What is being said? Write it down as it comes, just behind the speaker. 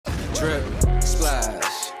Drip,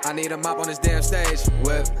 splash. I need a mop on this damn stage.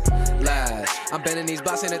 Whip, lash. I'm bending these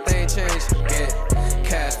blocks and the thing change. Get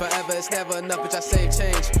cash forever, it's never enough, bitch. I save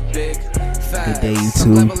change. Big, fast. Good day,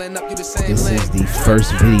 YouTube. This is the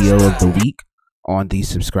first video of the week on the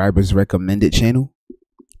subscribers recommended channel.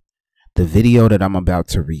 The video that I'm about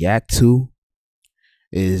to react to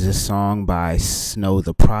is a song by Snow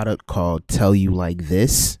Tha Product called Tell You Like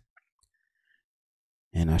This.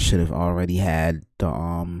 And I should have already had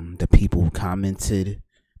the people who commented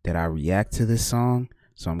that I react to this song.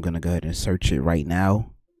 So I'm going to go ahead and search it right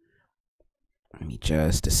now. Give me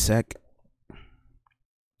just a sec.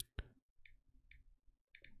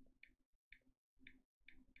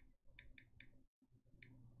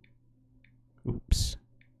 Oops.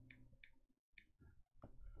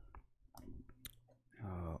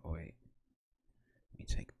 Oh, wait. Let me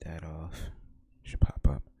take that off. Should pop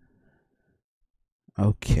up.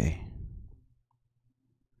 Okay.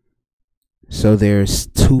 So there's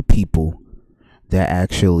two people that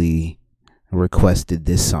actually requested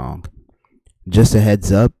this song. Just a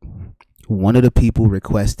heads up, one of the people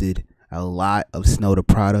requested a lot of Snow Tha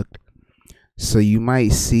Product. So you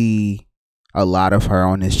might see a lot of her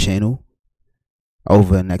on this channel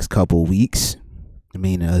over the next couple weeks. I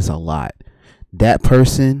mean, there's a lot. That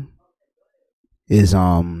person is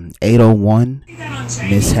 801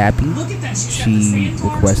 Miss Happy. She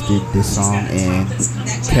requested this song, and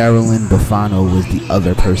Carolyn Bufano was the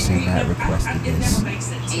other person that requested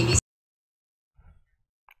this.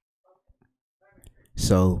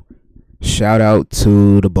 So shout out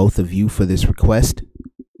to the both of you for this request.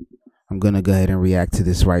 I'm gonna go ahead and react to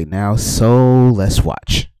this right now, so let's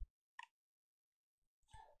watch.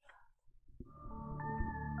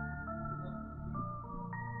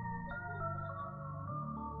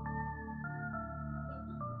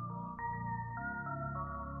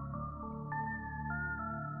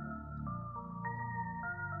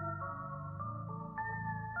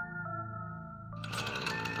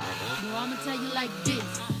 I'ma tell you like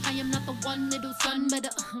this. I am not the one, little son.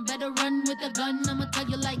 Better run with a gun. I'ma tell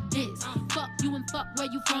you like this. Fuck you and fuck where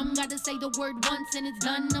you from. Gotta say the word once and it's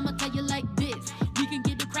done. I'ma tell you like this. We can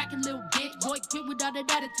get the crackin', little bitch. Boy, quit without an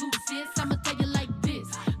attitude, sis. I'ma tell you like this.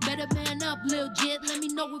 Better man up, lil' jit. Let me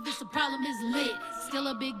know if it's a problem, is lit. Still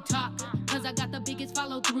a big talk, cause I got the biggest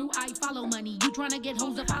follow through. I follow money, you tryna get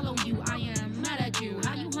hoes to follow you. I am mad at you.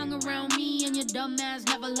 How you hung around me and your dumb ass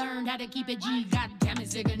never learned how to keep it G. God damn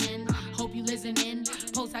it, sickening. Hope you listening.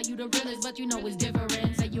 Post how you the realest, but you know it's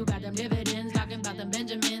different. Say you got them dividends, talking about them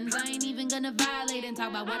Benjamins. I ain't even gonna violate and talk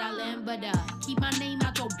about what I learned, but keep my name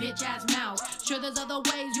out your bitch ass mouth. Sure, there's other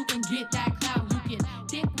ways you can get that clout. You can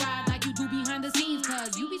dick ride like you do behind the scenes,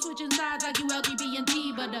 cause you be switching sides like you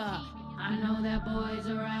LGBT, but I know that boy's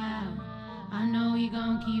around. I know he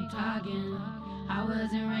gon' keep talking. I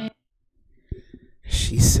wasn't raised.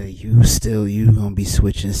 She said, you gonna be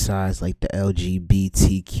switching sides like the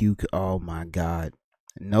LGBTQ. Oh my God.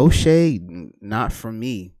 No shade, not from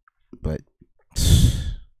me, but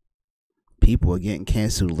people are getting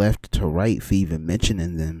canceled left to right for even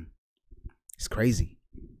mentioning them. It's crazy.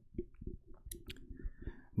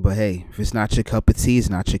 But hey, if it's not your cup of tea, it's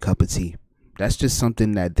not your cup of tea. That's just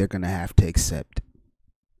something that they're gonna have to accept.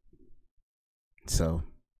 So,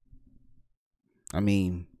 I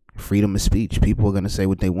mean, freedom of speech. People are gonna say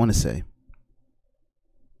what they want to say,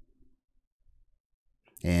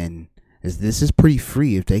 and this is pretty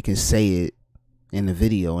free if they can say it in the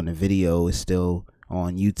video, and the video is still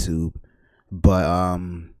on YouTube. But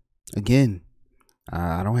again,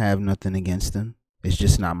 I don't have nothing against them. It's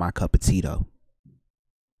just not my cup of tea, though.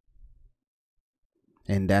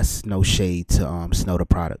 And that's no shade to Snow Tha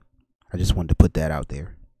Product. I just wanted to put that out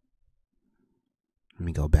there. Let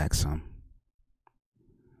me go back some.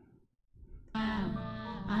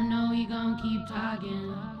 I know you gon' keep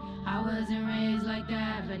talking. I wasn't raised like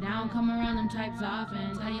that, but now I don't come around them types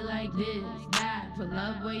often. Tell you like this, that, put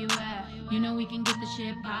love where you at. You know we can get the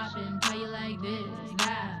shit poppin'. Tell you like this,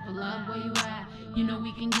 that, put love where you at. You know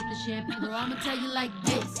we can get the shit. Bro, I'ma tell you like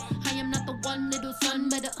this. I am not the one, little son.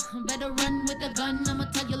 Better run with a gun. I'ma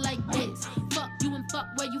tell you like this. Fuck you and fuck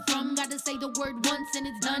where you from. Gotta say the word once and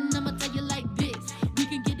it's done. I'ma tell you like this. We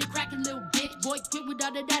can get it crackin', little bitch. Boy, quit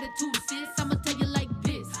without an attitude, sis. I'ma tell you like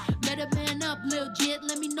this. Better man up, lil' jit.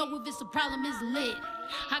 Let me know if it's a problem, is lit.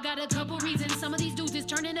 I got a couple reasons. Some of these dudes is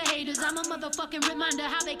turning to haters. I'm a motherfucking reminder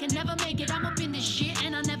how they can never make it. I'm up in this shit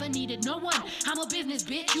and I never needed no one. I'm a business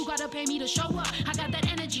bitch, you gotta pay me to show up. I got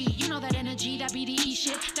that energy, you know that energy, that BDE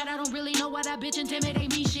shit. That I don't really know why that bitch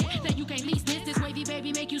intimidate me shit. That you can't lease this wavy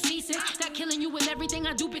baby make you seasick. That killing you with everything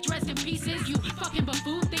I do, bitch, rest in pieces. You fucking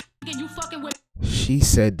buffoon thinking you fucking with. She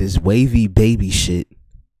said this wavy baby shit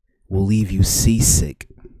will leave you seasick.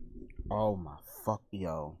 Oh my fuck,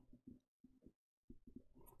 yo.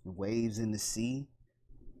 Waves in the sea.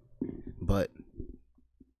 But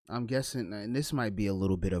I'm guessing, and this might be a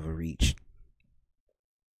little bit of a reach,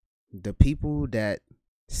 the people that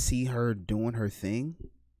see her doing her thing,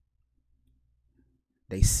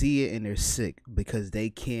 they see it and they're sick because they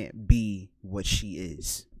can't be what she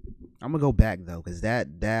is. I'm gonna go back though, because that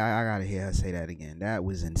I gotta hear her say that again. That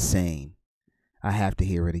was insane. I have to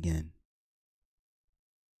hear it again.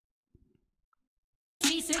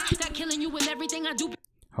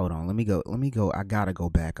 Hold on, let me go. I gotta go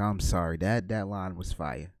back. I'm sorry. That line was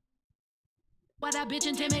fire. Why that bitch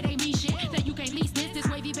intimidate me shit that you can't lease this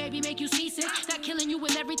wavy baby make you seasick. That killing you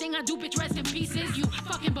with everything I do, bitch, rest in pieces. You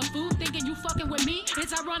fucking buffoon thinking you fucking with me.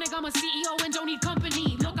 It's ironic I'm a CEO and don't need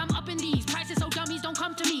company. Look, I'm up in these prices so dummies don't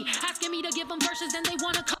come to me asking me to give them verses then they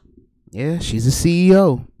wanna come. Yeah, she's a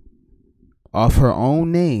CEO. Off her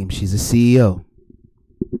own name, she's a CEO.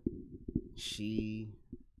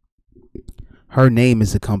 Her name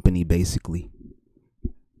is a company, basically.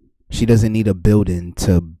 She doesn't need a building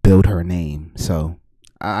to build her name. So,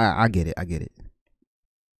 I get it. I get it.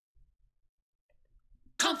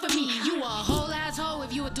 Come for me. You a whole asshole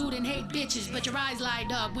if you a dude and hate bitches. But your eyes light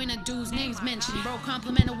up when a dude's name's mentioned. Bro,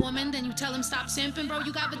 compliment a woman, then you tell him stop simping. Bro,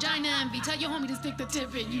 you got vagina envy. Tell your homie to stick the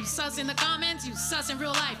tip in. You sus in the comments, you sus in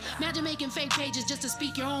real life. Imagine making fake pages just to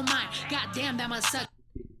speak your own mind. God damn, that must suck.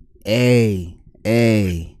 Hey.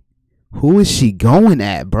 Who is she going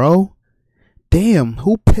at, bro? Damn,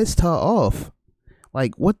 who pissed her off?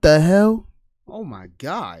 Like, what the hell? Oh my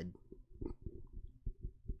God.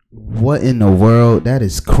 What in the world? That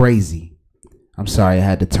is crazy. I'm sorry, I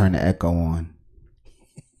had to turn the echo on.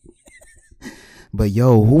 But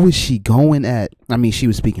yo, who is she going at? I mean, she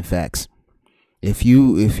was speaking facts. If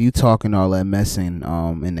you talking all that messing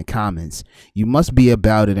in the comments, you must be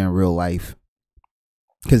about it in real life.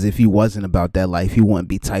 Because if you wasn't about that life, you wouldn't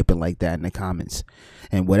be typing like that in the comments.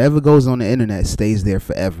 And whatever goes on the internet stays there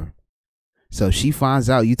forever. So if she finds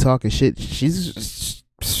out you talking shit,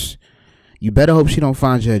 you better hope she don't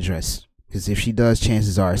find your address. Because if she does,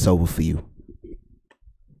 chances are it's over for you.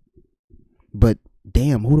 But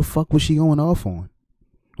damn, who the fuck was she going off on?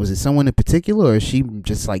 Was it someone in particular, or is she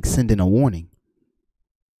just like sending a warning?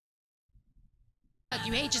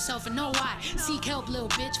 You hate yourself and know why. Seek help, little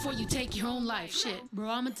bitch, before you take your own life. Shit, bro,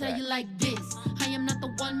 I'ma tell you like this. I am not the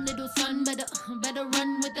one, little son. Better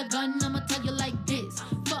run with a gun. I'ma tell you like this.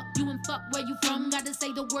 Fuck you and fuck where you from. Gotta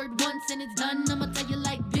say the word once and it's done. I'ma tell you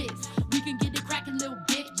like this. We can get it cracking, little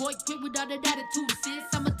bitch. Boy, quit with all that attitude, sis.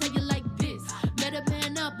 I'ma tell you like this. Better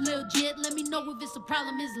man up, little jit. Let me know if it's a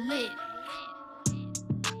problem, it's lit.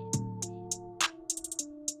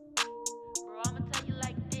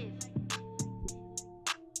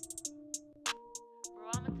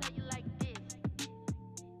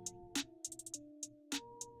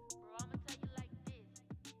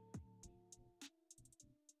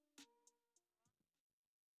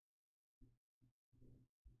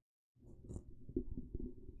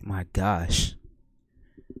 My gosh.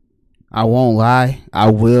 I won't lie.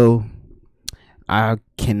 I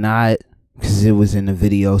cannot, because it was in the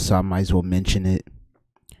video, so I might as well mention it.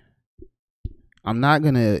 I'm not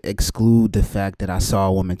going to exclude the fact that I saw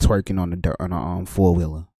a woman twerking on a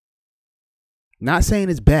four-wheeler. Not saying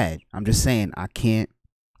it's bad. I'm just saying I can't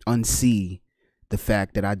unsee the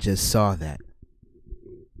fact that I just saw that.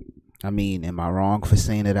 I mean, am I wrong for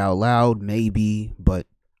saying it out loud? Maybe, but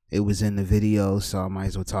it was in the video, so I might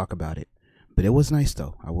as well talk about it. But it was nice,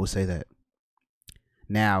 though. I will say that.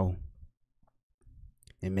 Now,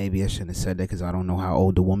 and maybe I shouldn't have said that because I don't know how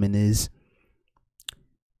old the woman is.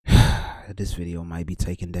 This video might be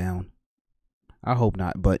taken down. I hope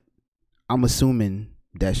not, but I'm assuming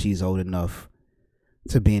that she's old enough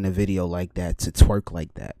to be in a video like that, to twerk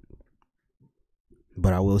like that.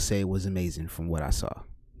 But I will say it was amazing from what I saw.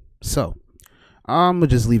 So, I'm going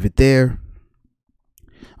to just leave it there.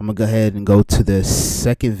 I'm going to go ahead and go to the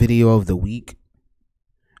second video of the week.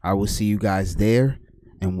 I will see you guys there.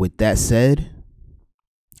 And with that said,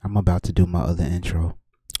 I'm about to do my other intro.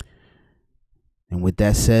 And with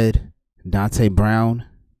that said, Dante Brown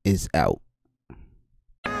is out.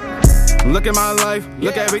 Look at my life,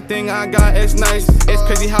 look at everything I got, it's nice. It's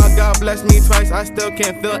crazy how God blessed me twice. I still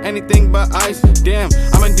can't feel anything but ice. Damn,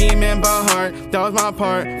 I'm a demon by heart, that was my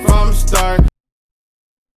part from start.